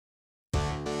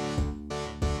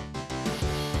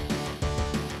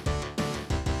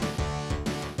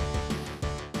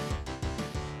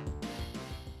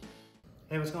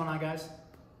Hey, what's going on, guys?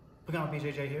 Pagano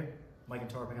BJJ here. Mike and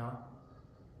Tara Pagano.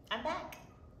 I'm back.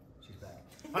 She's back.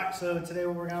 All right, so today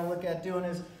what we're gonna look at doing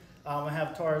is, I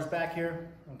have Tara's back here,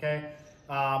 okay?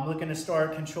 I'm looking to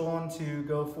start controlling to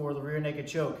go for the rear naked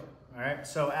choke. All right,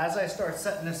 so as I start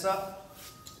setting this up,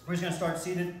 we're just gonna start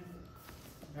seated.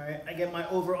 All right, I get my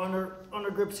under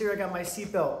grips here. I got my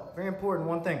seatbelt. Very important,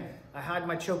 one thing. I hide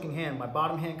my choking hand. My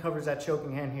bottom hand covers that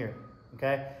choking hand here,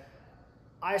 okay?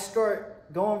 I start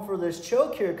going for this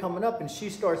choke here coming up and she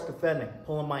starts defending,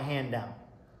 pulling my hand down.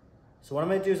 So what I'm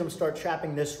gonna do is I'm gonna start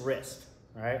trapping this wrist,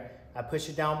 all right? I push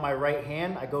it down with my right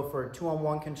hand. I go for a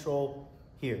 2-on-1 control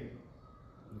here,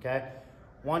 okay?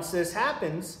 Once this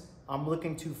happens, I'm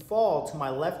looking to fall to my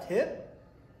left hip.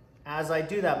 As I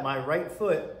do that, my right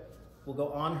foot will go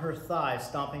on her thigh,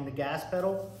 stomping the gas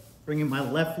pedal, bringing my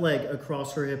left leg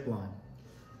across her hip line.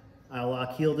 I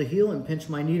lock heel to heel and pinch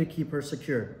my knee to keep her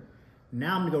secure.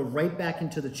 Now I'm gonna go right back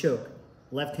into the choke.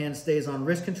 Left hand stays on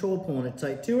wrist control, pulling it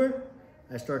tight to her.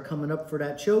 I start coming up for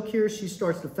that choke here. She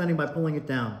starts defending by pulling it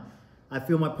down. I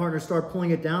feel my partner start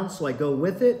pulling it down, so I go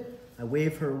with it. I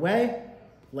wave her way.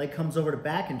 Leg comes over to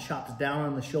back and chops down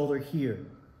on the shoulder here.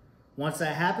 Once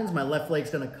that happens, my left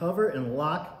leg's gonna cover and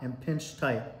lock and pinch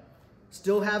tight.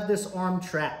 Still have this arm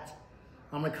trapped.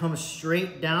 I'm gonna come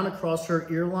straight down across her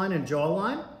ear line and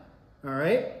jawline, all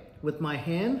right? With my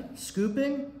hand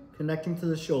scooping, connecting to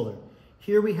the shoulder.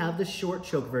 Here we have the short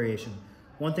choke variation.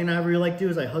 One thing I really like to do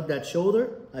is I hug that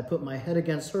shoulder, I put my head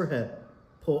against her head,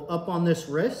 pull up on this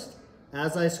wrist.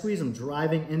 As I squeeze, I'm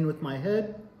driving in with my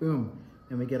head, boom,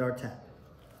 and we get our tap.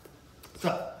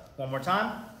 So, one more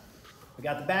time. We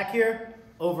got the back here,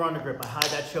 under grip. I hide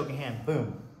that choking hand,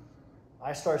 boom.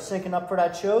 I start syncing up for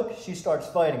that choke, she starts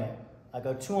fighting it. I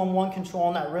go 2-on-1 control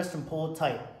on that wrist and pull it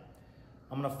tight.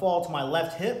 I'm gonna fall to my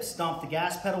left hip, stomp the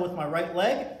gas pedal with my right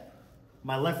leg.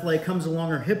 My left leg comes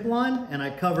along her hip line and I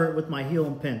cover it with my heel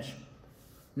and pinch.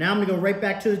 Now I'm gonna go right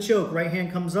back to the choke. Right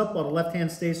hand comes up while the left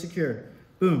hand stays secured.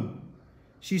 Boom.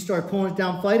 She starts pulling it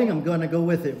down fighting, I'm gonna go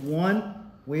with it.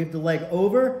 1, wave the leg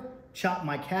over, chop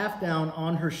my calf down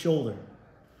on her shoulder.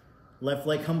 Left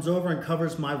leg comes over and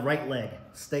covers my right leg.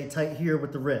 Stay tight here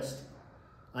with the wrist.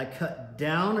 I cut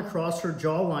down across her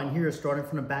jawline here, starting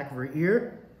from the back of her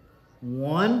ear.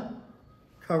 1,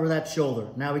 cover that shoulder.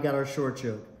 Now we got our short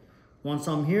choke. Once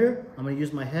I'm here, I'm gonna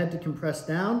use my head to compress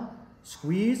down,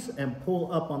 squeeze, and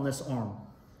pull up on this arm.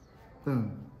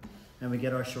 Boom. And we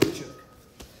get our short choke.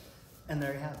 And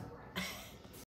there you have it.